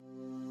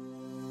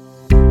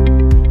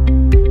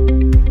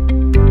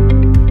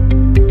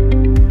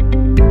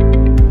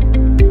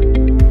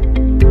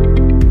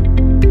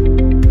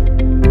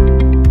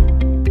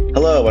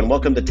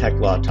welcome to Tech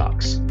Law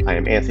Talks. I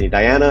am Anthony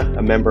Diana,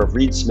 a member of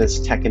Reed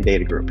Smith's Tech and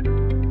Data Group.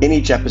 In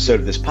each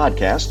episode of this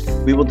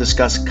podcast, we will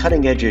discuss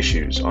cutting-edge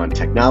issues on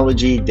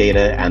technology,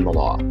 data, and the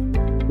law.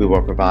 We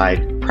will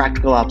provide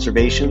practical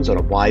observations on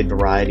a wide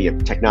variety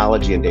of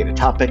technology and data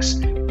topics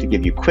to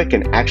give you quick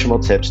and actionable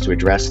tips to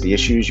address the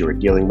issues you are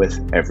dealing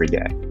with every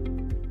day.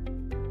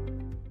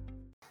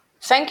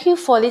 Thank you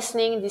for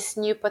listening to this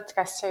new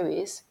podcast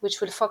series, which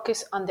will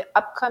focus on the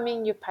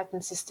upcoming new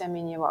patent system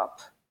in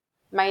Europe.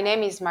 My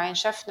name is Marianne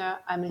Schaffner.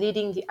 I'm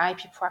leading the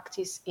IP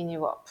practice in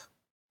Europe.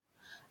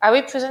 I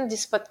represent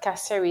this podcast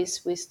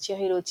series with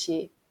Thierry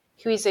Lautier,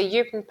 who is a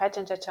European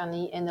patent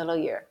attorney and a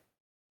lawyer.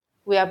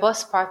 We are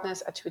both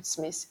partners at Reed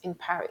Smith in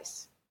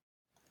Paris.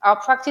 Our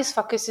practice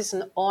focuses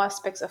on all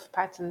aspects of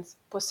patents,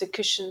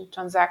 prosecution,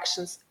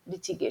 transactions,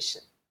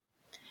 litigation.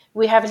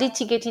 We have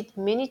litigated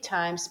many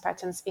times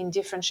patents in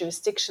different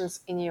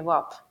jurisdictions in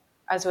Europe,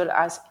 as well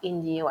as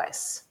in the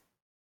US.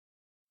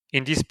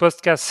 In this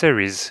podcast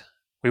series,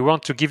 we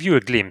want to give you a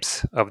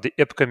glimpse of the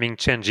upcoming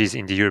changes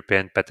in the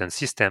European patent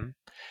system,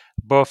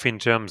 both in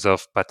terms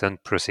of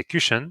patent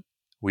prosecution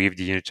with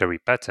the unitary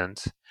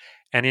patent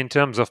and in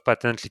terms of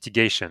patent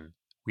litigation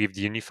with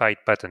the Unified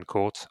Patent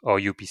Court or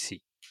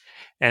UPC.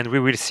 And we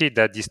will see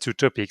that these two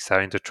topics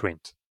are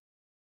intertwined.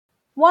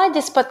 Why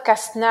this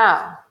podcast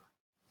now?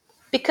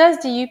 Because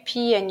the UP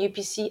and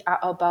UPC are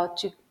about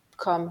to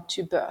come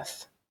to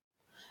birth.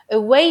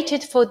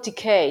 Awaited for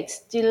decades,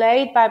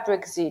 delayed by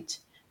Brexit,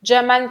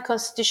 German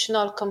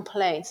constitutional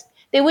complaints,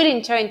 they will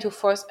enter into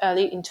force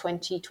early in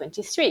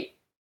 2023.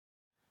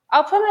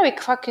 Our primary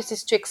focus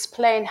is to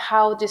explain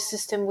how this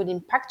system will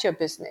impact your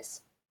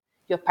business,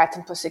 your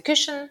patent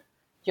prosecution,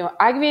 your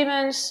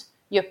agreements,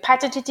 your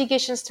patent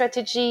litigation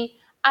strategy,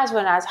 as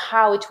well as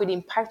how it will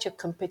impact your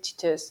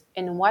competitors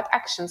and what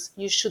actions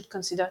you should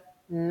consider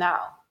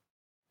now.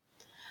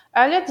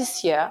 Earlier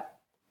this year,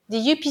 the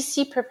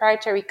UPC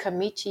Preparatory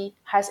Committee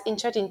has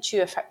entered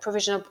into a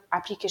provisional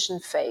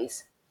application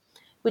phase,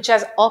 which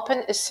has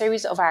opened a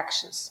series of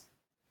actions,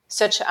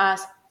 such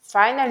as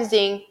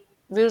finalizing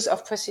rules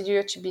of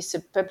procedure to be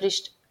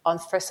published on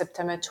 1st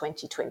September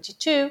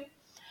 2022,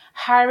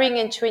 hiring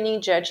and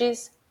training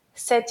judges,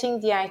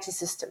 setting the IT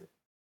system.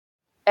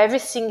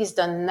 Everything is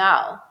done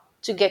now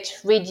to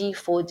get ready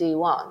for day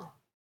one.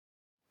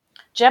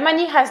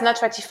 Germany has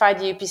not ratified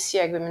the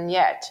UPC agreement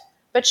yet,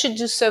 but should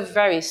do so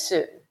very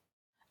soon.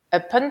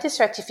 Upon this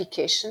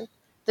ratification,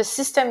 the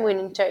system will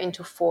enter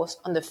into force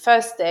on the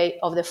first day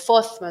of the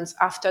fourth month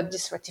after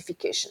this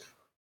ratification.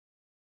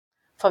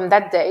 From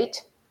that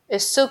date, a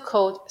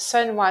so-called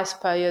sunrise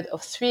period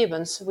of 3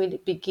 months will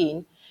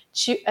begin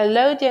to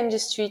allow the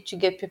industry to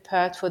get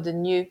prepared for the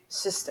new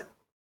system.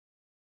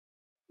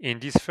 In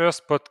this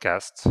first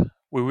podcast,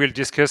 we will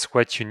discuss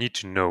what you need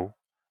to know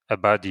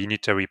about the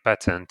unitary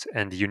patent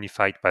and the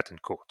Unified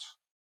Patent Court.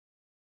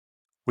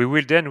 We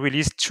will then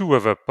release 2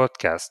 other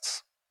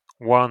podcasts,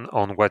 one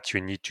on what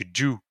you need to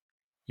do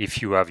if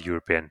you have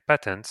European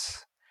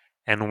patents,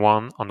 and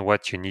one on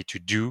what you need to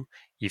do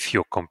if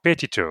your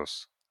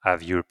competitors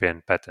have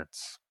European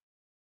patents.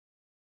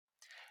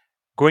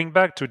 Going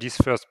back to this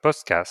first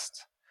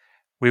podcast,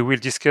 we will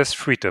discuss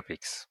 3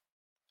 topics.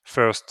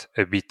 First,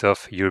 a bit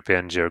of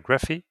European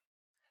geography.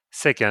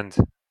 Second,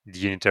 the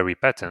unitary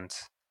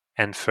patent.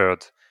 And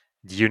third,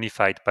 the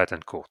Unified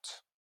Patent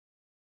Court.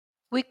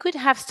 We could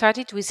have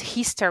started with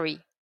history,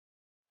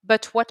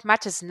 but what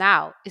matters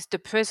now is the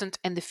present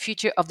and the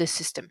future of the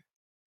system.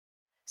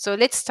 So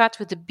let's start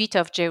with a bit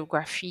of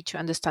geography to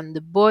understand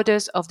the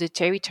borders of the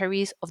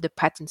territories of the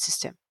patent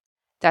system.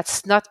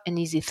 That's not an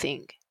easy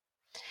thing.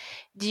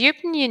 The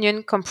European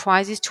Union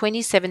comprises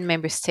 27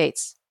 member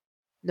states,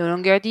 no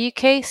longer the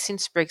UK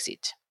since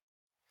Brexit.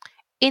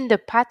 In the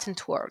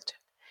patent world,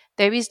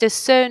 there is the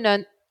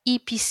so-known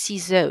EPC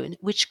zone,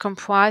 which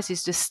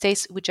comprises the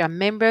states which are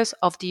members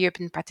of the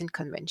European Patent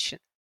Convention.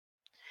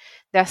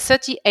 There are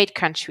 38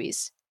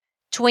 countries,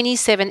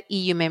 27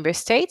 EU member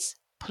states,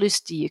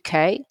 plus the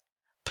UK,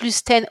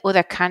 plus 10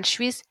 other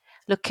countries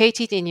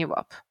located in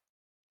Europe.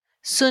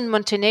 Soon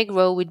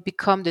Montenegro will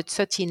become the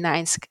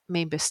 39th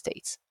member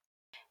state.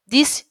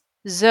 This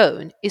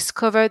zone is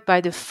covered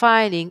by the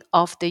filing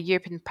of the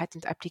European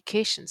patent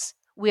applications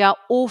we are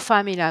all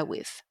familiar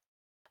with.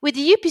 With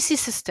the UPC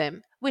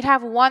system, we'll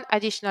have one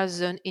additional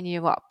zone in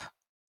Europe.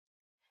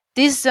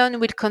 This zone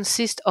will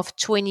consist of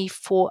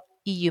 24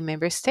 EU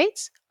member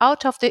states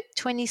out of the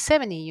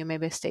 27 EU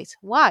member states.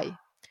 Why?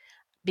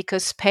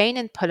 Because Spain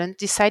and Poland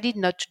decided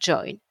not to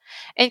join,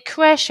 and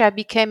Croatia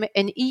became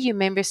an EU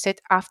member state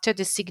after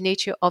the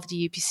signature of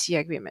the UPC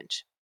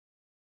agreement.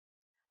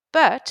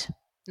 But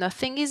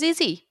nothing is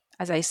easy,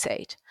 as I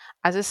said.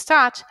 As a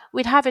start,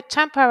 we'll have a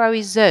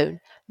temporary zone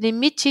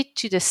limited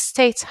to the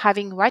states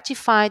having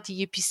ratified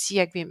the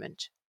UPC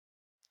agreement.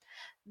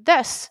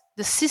 Thus,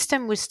 the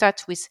system will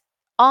start with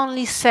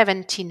only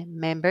 17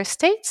 member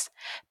states,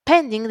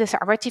 pending the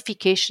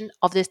ratification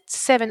of the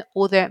 7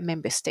 other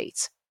member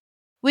states.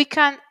 We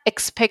can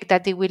expect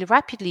that they will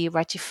rapidly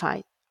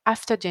ratify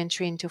after the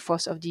entry into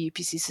force of the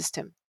UPC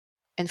system.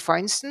 And for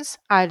instance,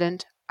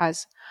 Ireland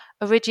has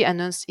already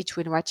announced it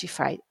will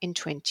ratify in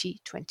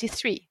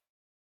 2023.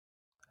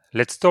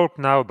 Let's talk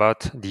now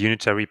about the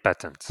unitary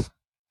patent,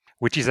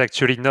 which is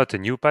actually not a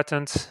new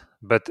patent,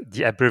 but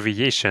the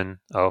abbreviation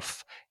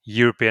of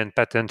European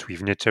Patent with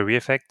Unitary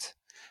Effect.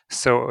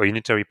 So a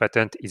unitary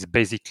patent is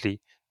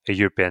basically a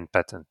European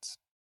patent.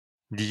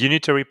 The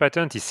unitary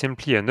patent is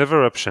simply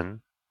another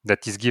option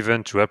that is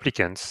given to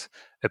applicants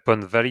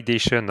upon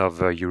validation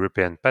of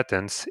European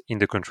patents in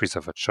the countries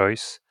of a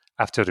choice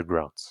after the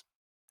grant.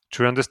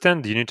 To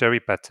understand the unitary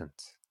patent,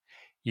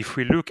 if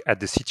we look at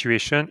the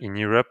situation in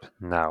Europe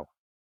now,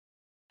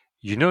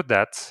 you know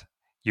that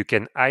you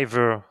can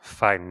either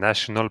file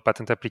national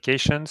patent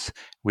applications,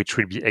 which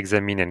will be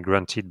examined and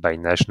granted by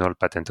national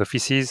patent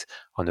offices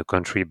on a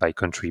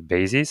country-by-country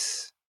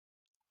basis,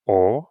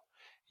 or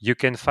you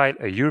can file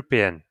a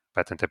European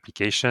patent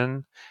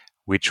application,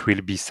 which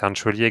will be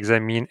centrally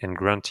examined and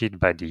granted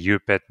by the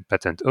European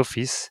Patent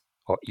Office,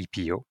 or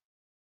EPO.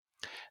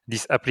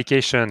 This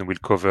application will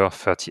cover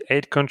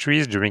 38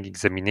 countries during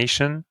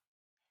examination,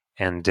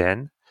 and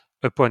then,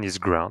 upon its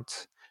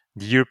grant,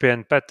 the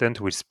European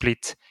patent will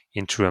split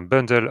into a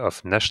bundle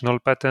of national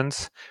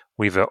patents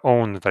with their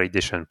own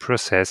validation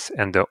process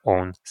and their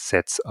own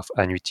sets of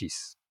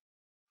annuities.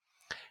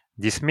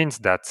 This means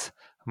that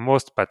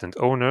most patent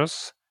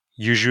owners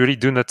usually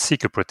do not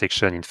seek a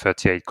protection in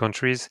 38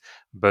 countries,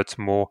 but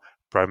more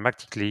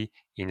pragmatically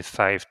in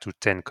 5 to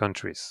 10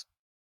 countries.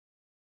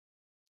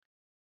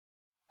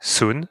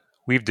 Soon,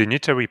 with the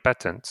unitary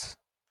patent,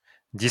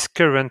 this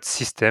current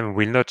system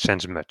will not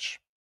change much.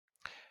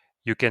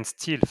 You can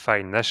still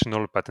file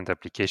national patent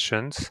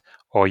applications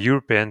or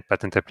European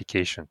patent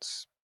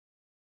applications.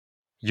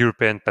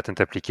 European patent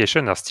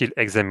applications are still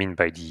examined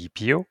by the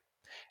EPO,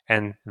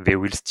 and they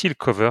will still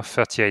cover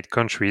 38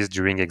 countries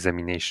during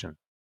examination.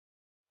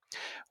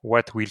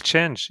 What will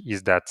change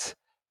is that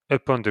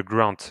upon the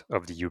grant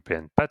of the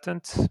European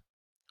patent,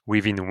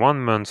 within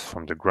 1 month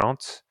from the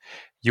grant,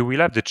 you will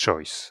have the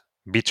choice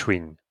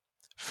between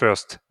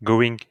first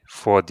going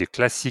for the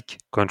classic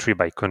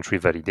country-by-country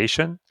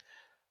validation,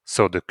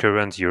 so the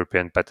current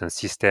European patent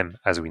system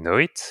as we know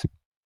it,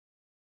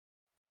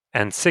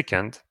 and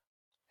second,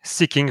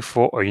 seeking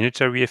for a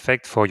unitary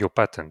effect for your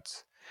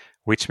patent,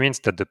 which means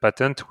that the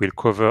patent will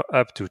cover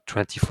up to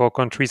 24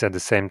 countries at the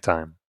same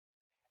time,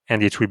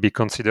 and it will be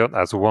considered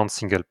as one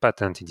single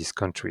patent in these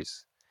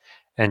countries.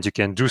 And you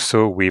can do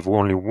so with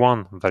only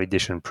one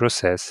validation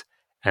process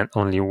and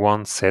only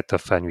one set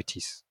of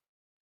annuities.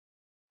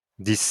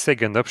 This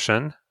second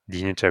option, the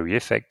unitary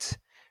effect,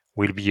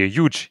 will be a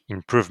huge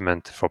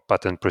improvement for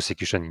patent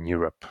prosecution in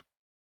Europe.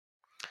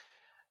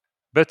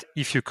 But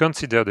if you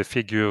consider the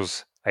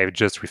figures I've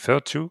just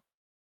referred to,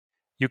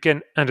 you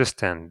can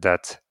understand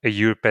that a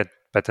European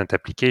patent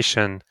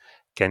application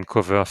can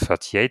cover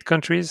 38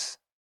 countries,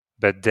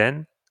 but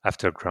then,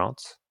 after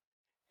grant,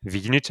 the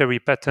unitary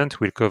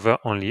patent will cover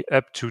only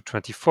up to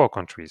 24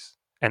 countries,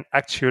 and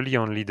actually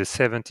only the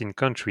 17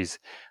 countries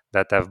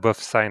that have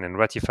both signed and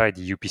ratified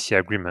the UPC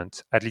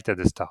agreement, at least at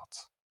the start.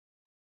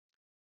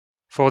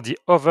 For the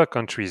other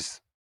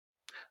countries,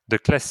 the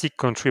classic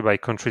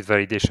country-by-country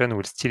validation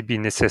will still be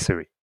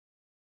necessary.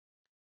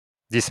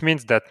 This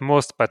means that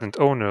most patent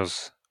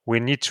owners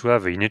will need to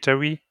have a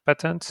unitary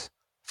patent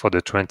for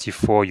the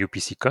 24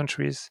 UPC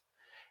countries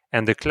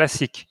and the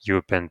classic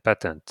European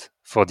patent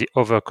for the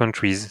other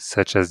countries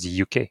such as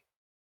the UK.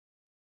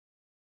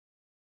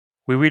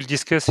 We will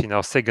discuss in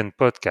our second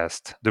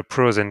podcast the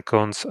pros and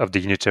cons of the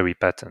unitary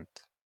patent.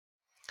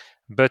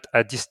 But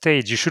at this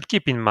stage, you should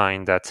keep in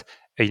mind that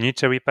a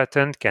unitary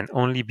patent can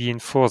only be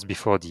enforced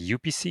before the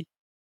UPC,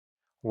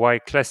 while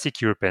classic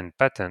European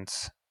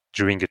patents,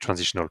 during a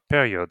transitional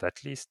period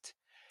at least,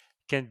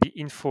 can be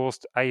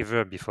enforced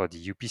either before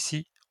the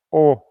UPC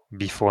or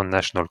before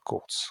national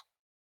courts.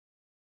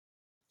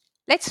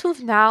 Let's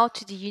move now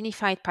to the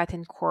Unified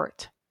Patent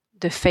Court,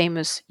 the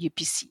famous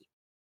UPC.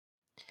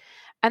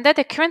 Under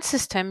the current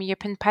system,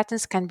 European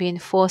patents can be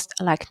enforced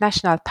like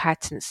national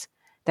patents.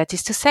 That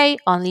is to say,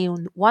 only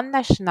one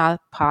national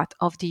part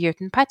of the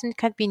European patent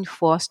can be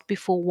enforced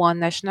before one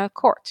national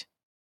court.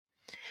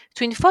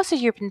 To enforce a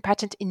European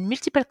patent in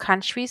multiple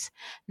countries,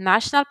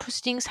 national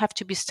proceedings have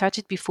to be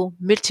started before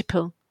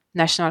multiple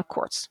national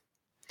courts.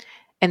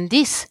 And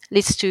this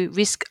leads to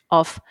risk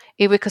of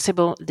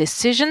irreconcilable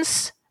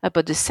decisions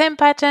about the same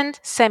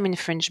patent, same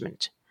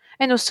infringement,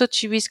 and also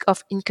to risk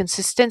of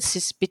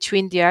inconsistencies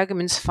between the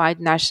arguments filed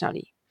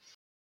nationally.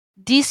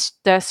 This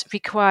thus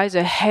requires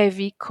a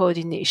heavy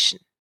coordination.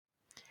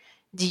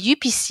 The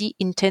UPC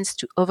intends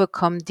to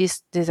overcome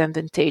these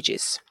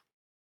disadvantages.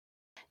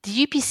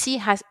 The UPC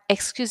has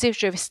exclusive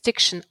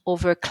jurisdiction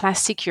over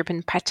classic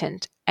European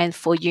patent and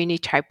for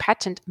unitary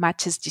patent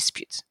matters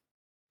disputes.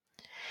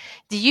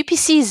 The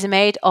UPC is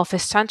made of a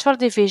central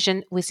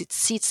division with its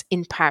seats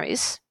in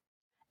Paris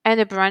and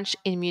a branch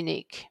in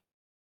Munich,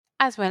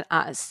 as well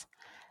as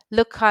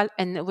local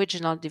and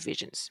regional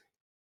divisions.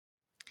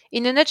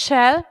 In a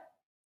nutshell,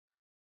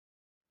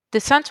 the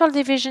central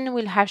division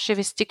will have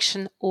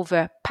jurisdiction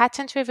over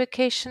patent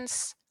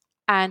revocations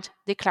and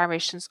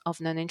declarations of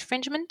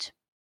non-infringement.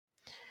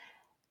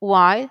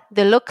 while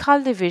the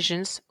local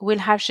divisions will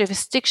have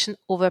jurisdiction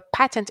over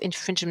patent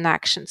infringement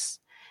actions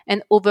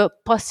and over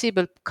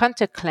possible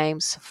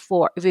counterclaims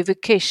for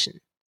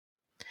revocation,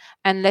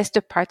 unless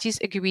the parties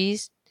agree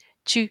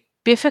to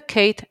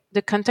bifurcate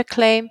the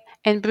counterclaim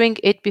and bring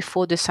it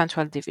before the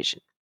central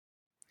division.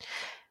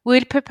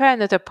 We'll prepare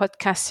another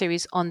podcast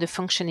series on the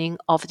functioning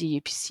of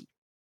the UPC.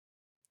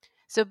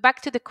 So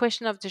back to the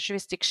question of the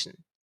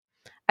jurisdiction.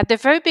 At the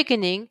very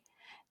beginning,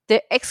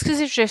 the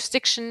exclusive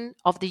jurisdiction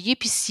of the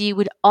UPC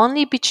will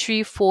only be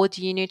true for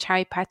the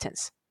unitary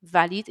patents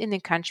valid in the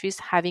countries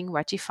having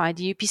ratified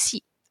the UPC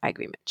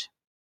agreement.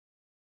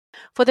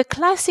 For the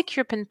classic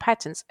European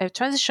patents, a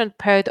transition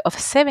period of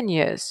 7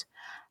 years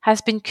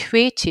has been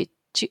created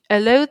to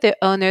allow the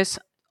owners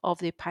of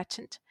the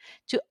patent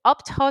to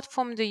opt out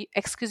from the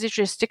exclusive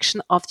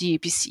jurisdiction of the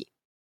UPC.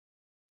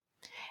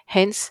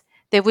 Hence,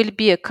 there will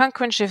be a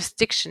concurrent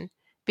jurisdiction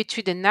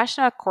between the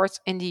national courts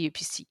and the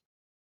UPC.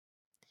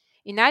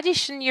 In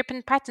addition,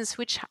 European patents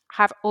which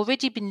have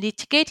already been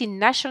litigated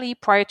nationally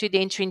prior to the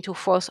entry into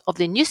force of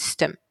the new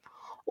system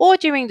or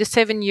during the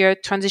 7-year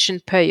transition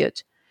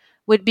period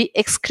will be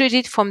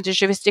excluded from the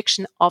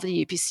jurisdiction of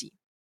the UPC.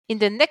 In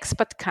the next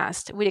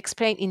podcast, we'll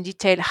explain in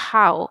detail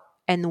how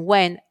and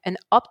when an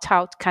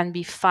opt-out can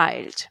be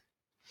filed.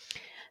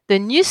 The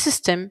new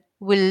system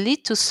will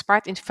lead to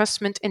smart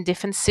enforcement and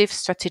defensive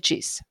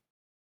strategies.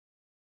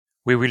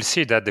 We will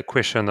see that the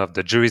question of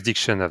the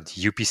jurisdiction of the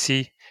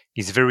UPC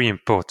is very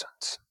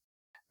important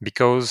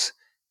because,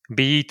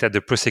 be it at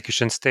the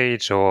prosecution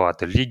stage or at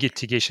the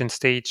litigation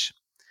stage,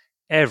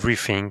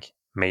 everything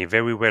may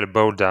very well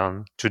boil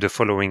down to the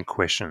following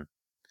question.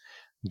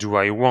 Do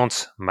I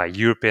want my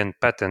European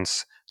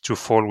patents to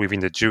fall within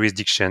the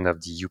jurisdiction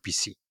of the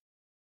UPC?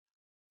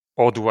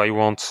 Or do I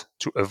want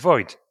to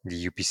avoid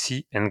the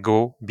UPC and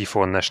go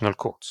before national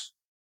courts?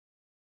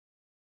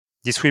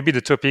 This will be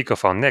the topic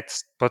of our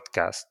next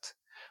podcast,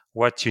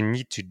 what you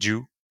need to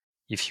do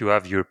if you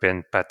have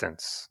European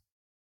patents.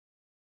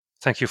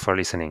 Thank you for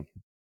listening.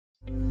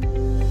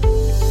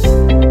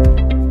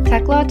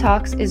 Tech Law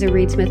Talks is a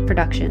Reed Smith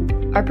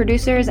production. Our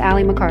producer is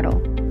Ali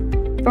McCardle.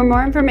 For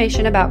more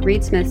information about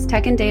Reed Smith's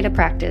tech and data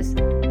practice,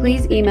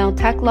 please email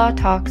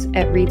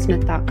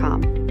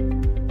techlawtalks@reedsmith.com.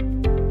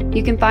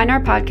 You can find our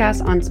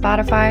podcasts on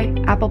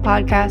Spotify, Apple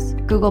Podcasts,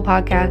 Google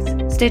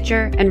Podcasts,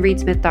 Stitcher, and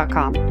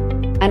reedsmith.com,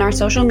 and our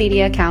social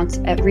media accounts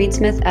at Reed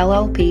Smith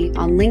LLP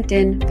on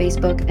LinkedIn,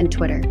 Facebook, and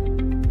Twitter.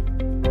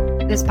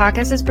 This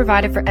podcast is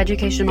provided for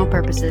educational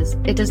purposes.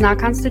 It does not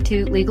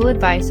constitute legal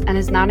advice and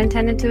is not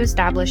intended to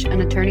establish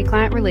an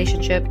attorney-client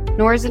relationship,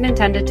 nor is it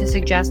intended to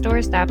suggest or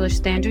establish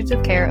standards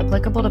of care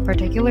applicable to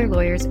particular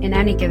lawyers in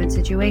any given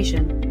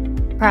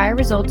situation. Prior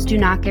results do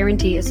not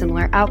guarantee a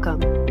similar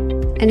outcome.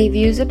 Any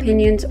views,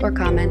 opinions, or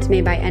comments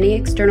made by any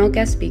external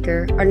guest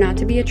speaker are not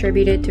to be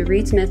attributed to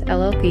Reed Smith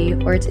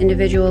LLP or its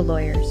individual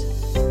lawyers.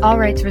 All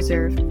rights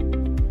reserved.